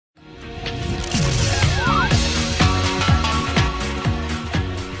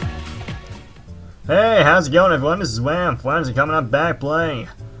Hey, how's it going, everyone? This is Wham. Friends are coming up back playing.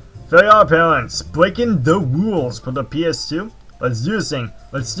 Fair our parents, breaking the rules for the PS2. Let's do this thing.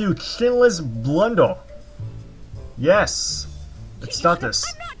 Let's do Chinless Blunder. Yes. Let's start this.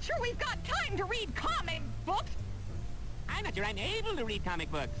 I'm not sure we've got time to read comic books. I'm not sure I'm able to read comic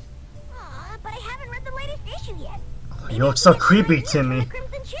books. Aw, but I haven't read the latest issue yet. You look so creepy, Timmy.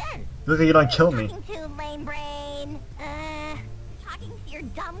 Look like you don't kill me. Talking to, lame brain. Talking to your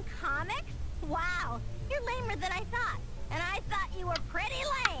dumb comics? Wow, you're lamer than I thought. And I thought you were pretty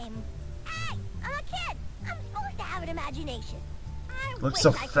lame. Hey, I'm a kid. I'm supposed to have an imagination. Looks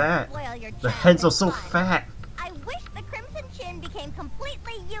so fat. The heads are so fat. I wish the Crimson Chin became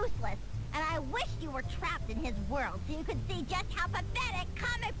completely useless. And I wish you were trapped in his world so you could see just how pathetic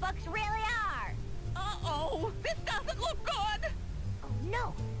comic books really are. Uh-oh, this doesn't look good. Oh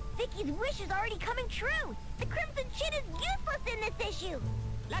no, Vicky's wish is already coming true. The Crimson Chin is useless in this issue.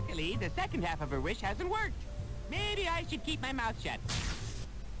 Luckily, the second half of her wish hasn't worked. Maybe I should keep my mouth shut.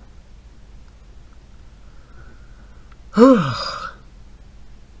 I'm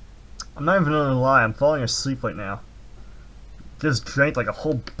not even gonna lie, I'm falling asleep right now. Just drank like a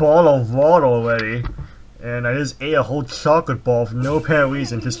whole bottle of water already. And I just ate a whole chocolate ball for no apparent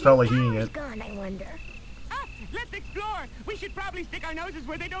reason, just felt like eating it. Gone, I wonder. Ah, let's explore. We should probably stick our noses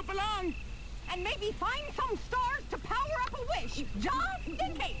where they don't belong. And maybe find some stars to power up a wish, just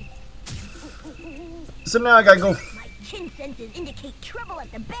in case. So now I gotta go. My chin senses indicate trouble at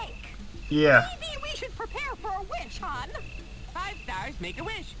the bank. Yeah. Maybe we should prepare for a wish, hon. 5 stars make a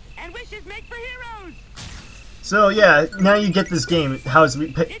wish, and wishes make for heroes. So yeah, now you get this game. How it's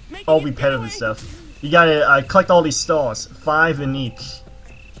all repetitive stuff. You gotta collect all these stars, 5 in each.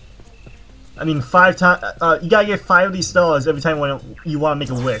 I mean, 5 times. You gotta get 5 of these stars every time when you want to make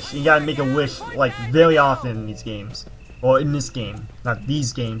a wish. You gotta make a wish like very often in these games, or in this game. Not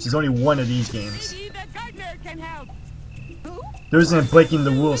these games. There's only one of these games. Maybe the gardener can help. There was a Breaking the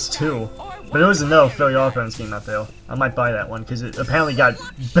Rules too, but there was another Fairy Offense game out there. I might buy that one because it apparently got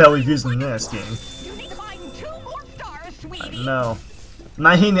better reviews than this game. You need to find 2 more stars, sweetie. No, I'm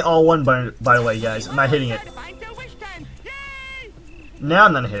not hitting it all one by the way, guys. I'm not hitting it. Now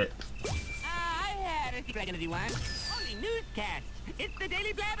I'm gonna hit it. I had a secret identity one. Only newscasts. It's the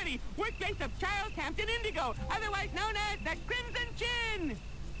Daily Blavity, workplace of Charles Hampton Indigo, otherwise known as the Crimson Chin.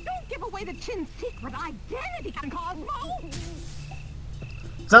 Don't give away the Chin's secret identity, Cosmo.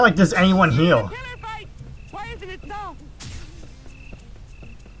 It's not like there's anyone here. Pillar fight. Why isn't it so?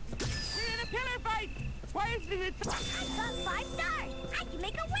 We're in a pillar fight. Why isn't it so? I've got 5 stars. I can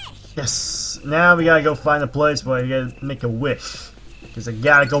make a wish. Yes. Now we gotta go find a place where you gotta make a wish. Because I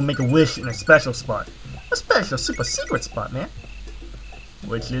gotta go make a wish in a special spot. A special, super secret spot, man.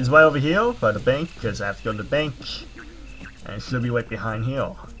 Which is right over here by the bank, because I have to go to the bank. And it should be right behind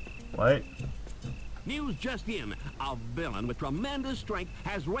here. Right? News just in. A villain with tremendous strength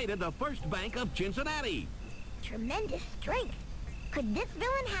has raided the first bank of Cincinnati. Tremendous strength. Could this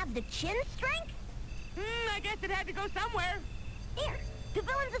villain have the Chin strength? I guess it had to go somewhere. Here, the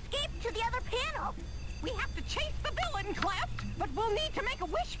villains escaped to the other panel. We have to chase the villain, Cleft, but we'll need to make a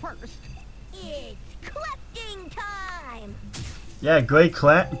wish first. It's clefting time. Yeah, great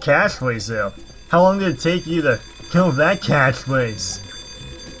catchphrase there. How long did it take you to kill that catchphrase?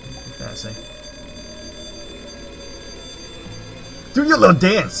 What can I say? Do your little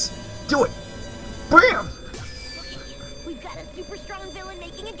dance! Do it! Bam! We've got a super strong villain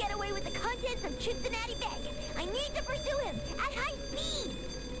making a getaway with the contents of Cincinnati Bank. I need to pursue him at high speed.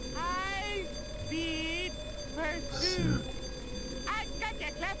 High speed pursuit. I got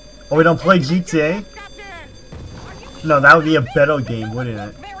that, Cleft. Oh, we don't play GTA? No, that would be a better game, wouldn't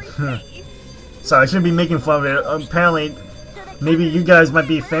it? Sorry, I shouldn't be making fun of it. Apparently, maybe you guys might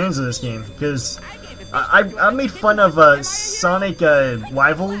be fans of this game, because I made fun of Sonic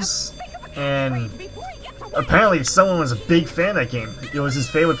Rivals, and apparently someone was a big fan of that game. It was his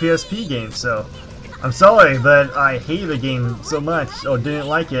favorite PSP game, so I'm sorry, but I hate the game so much, or didn't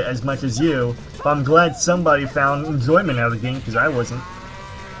like it as much as you, but I'm glad somebody found enjoyment out of the game, because I wasn't.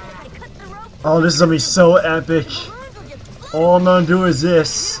 Oh, this is gonna be so epic. All I'm gonna do is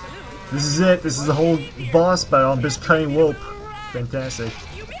this. This is it. This is the whole boss battle. I'm just cutting rope. Fantastic.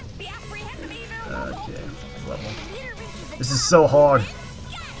 Okay. Level. This is so hard.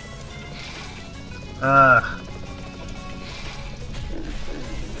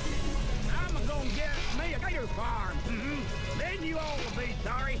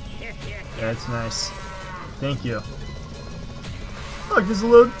 That's nice. Thank you. Look, there's a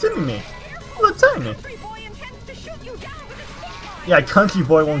little Timmy me. A little tiny. Yeah, Country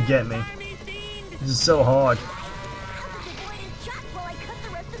Boy won't get me. This is so hard.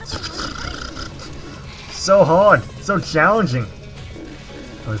 so hard, so challenging.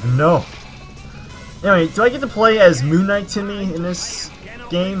 I don't even know. Anyway, do I get to play as Moon Knight Timmy in this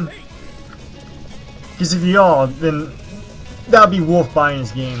game? Because if you are, then that would be worth buying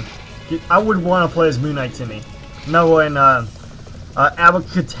this game. I would want to play as Moon Knight Timmy. Remember in Albert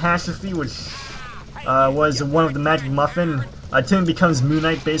Catastrophe, which was one of the Magic Muffin, Timmy becomes Moon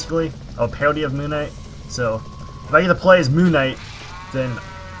Knight basically, a parody of Moon Knight. So if I get to play as Moon Knight, then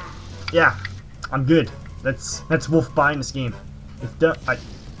yeah, I'm good. That's worth buying this game.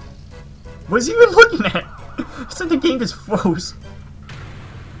 What is he even looking at? It's like the game just froze.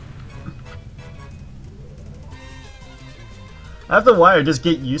 After a while, just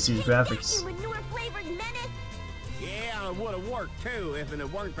get used to these graphics. Yeah, it would have worked too if it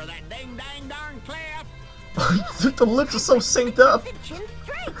weren't for that dang darn clip. The lips are so synced up.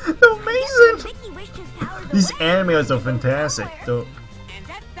 They're amazing. These animators are fantastic. Though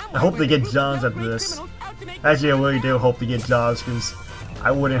I hope they get jobs after this. Actually, I really do hope they get jobs because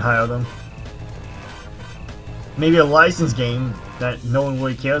I wouldn't hire them. Maybe a licensed game that no one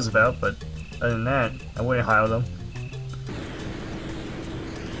really cares about, but other than that, I wouldn't hire them.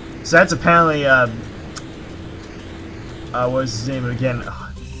 So that's apparently, what's his name again?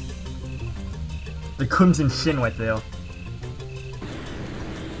 The Crimson Shin right there.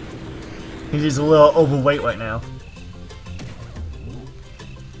 He's just a little overweight right now.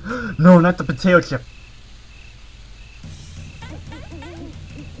 No, not the potato chip.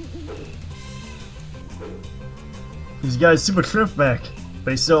 He's got his super shrimp back,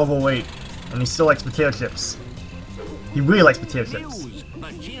 but he's still overweight, and he still likes potato chips. He really likes potato chips.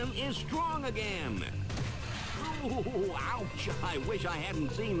 But Jim is strong again. Ooh, ouch! I wish I hadn't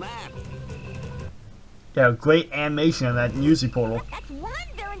seen that. Yeah, great animation on that news reporter. That's one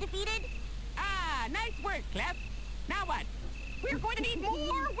villain defeated. Ah, nice work, Clef. Now what? We're going to need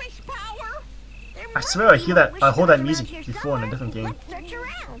more wish power. I swear I hear that. I heard that music before in a different game. Let's search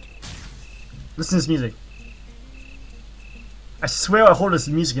around. Listen to this music. I swear I heard this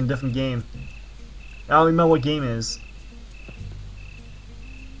music in a different game. I don't remember what game it is.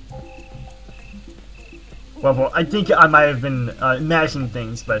 Well, I think I might have been imagining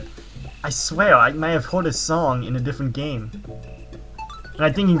things, but I swear I might have heard a song in a different game. And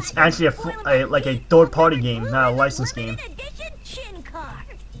I think it's actually like a third-party game, not a licensed game.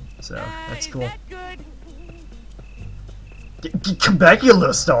 So that's cool. Come back here,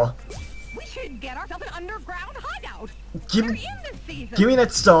 little star. We should get ourselves an underground hideout. Give me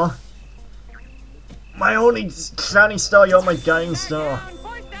that star. My only shining star, you're my guiding star.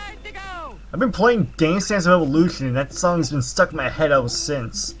 I've been playing Dance Dance Revolution, and that song's been stuck in my head ever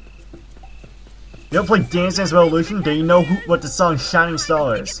since. You ever play Dance Dance Revolution? Do you know what the song Shining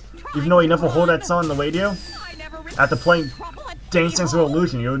Star is? Even though you never heard that song on the radio? After playing Dance Dance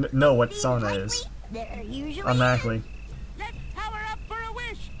Revolution, you'll know what song that is. Automatically. Let's power up for a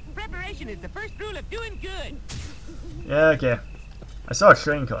wish. Preparation is the first rule of doing good. Yeah, okay. I saw a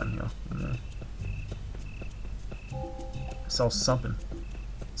train coming here. I saw something.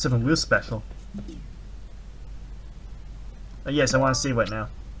 Something real special. Yes, I want to save right now.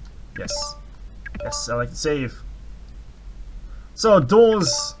 Yes. Yes, I like to save. So,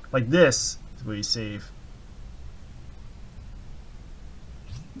 doors like this is where you save.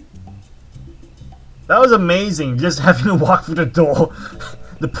 That was amazing, just having to walk through the door.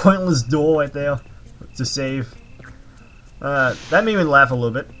 The pointless door right there to save. That made me laugh a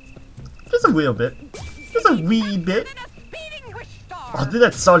little bit. Just a little bit. Just a wee bit. Oh, did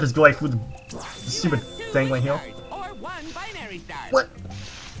that star just go like through the stupid thing right here? What?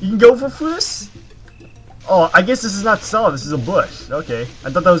 You can go through this? Oh, I guess this is not solid, this is a bush. Okay.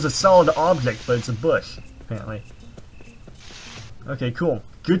 I thought that was a solid object, but it's a bush, apparently. Okay, cool.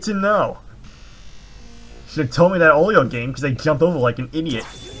 Good to know. Should have told me that earlier game, because I jumped over like an idiot.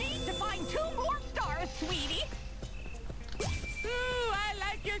 You need to find 2 more stars, sweetie. Ooh, I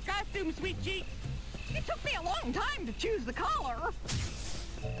like your costume, sweet cheeks. It took me a long time to choose the color.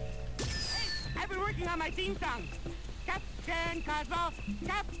 I've been working on my theme song. Captain Cosmo,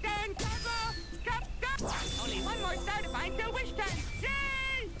 Captain Cosmo, Captain. Only one more star to find till wish time.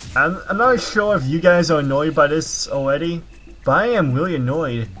 Yay! I'm not sure if you guys are annoyed by this already, but I am really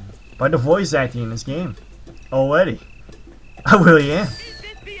annoyed by the voice acting in this game. Already. I really am. Is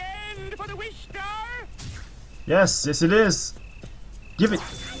this the end for the wish star? Yes, yes it is. Give it. I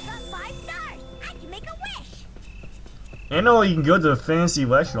got 5 stars. I can make a wish. I know you can go to a fancy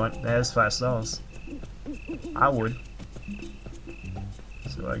restaurant that has 5 stars. I would.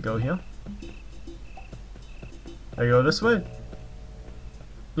 So I go here. I go this way.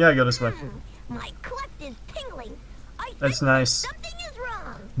 Yeah, I go this way. My cleft is tingling. That's nice. Something is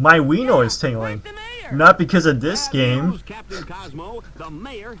wrong. My wiener is tingling. Where's the mayor? Not because of this Bad game. news, Captain Cosmo, the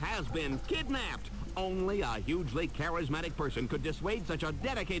mayor has been kidnapped. Only a hugely charismatic person could dissuade such a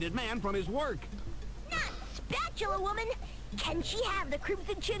dedicated man from his work. Not Spatula Woman! Can she have the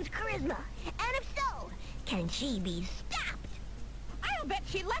Crimson Chin's charisma? And if so, can she be stopped? I'll bet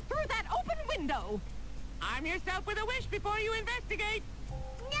she left through that open window. Arm yourself with a wish before you investigate.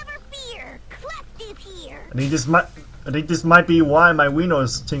 Never fear! Cleft is here! I think this might be why my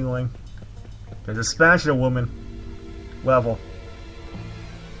Wiener's tingling. There's a Spatula Woman level.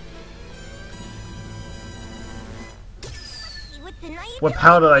 What's the night What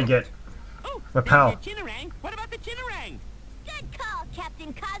power did I get? Oh, What power? there's your Chinarang. What about the Chinarang? Good call,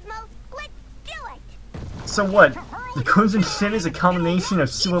 Captain Cosmo. Let's do it! So what? The Crimson Chin is a combination of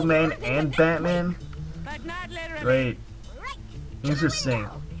Superman and Batman? But not literally. Great. Right! Interesting. To the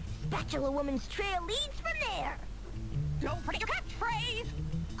window. Spatula Woman's trail leads from there. Don't forget your catchphrase.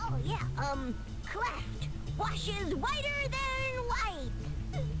 Oh yeah, cleft washes whiter than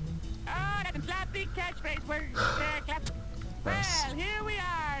white. Oh, that's a sloppy catchphrase word. Nice. Well, here we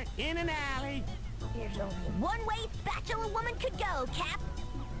are, in an alley. There's only one way Spatula Woman could go, Cap.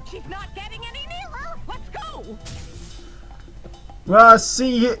 She's not getting any nearer. Let's go. Well, let's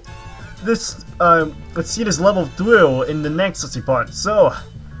see this level through in the next Let's See part. So,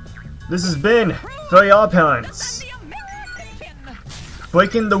 this has been For Your Parents, The American Chin.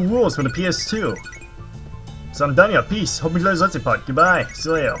 breaking the rules for the PS2. So I'm done here. Peace. Hope you enjoyed this Let's See part. Goodbye. See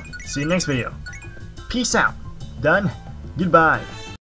you later. See you next video. Peace out. Done. Goodbye.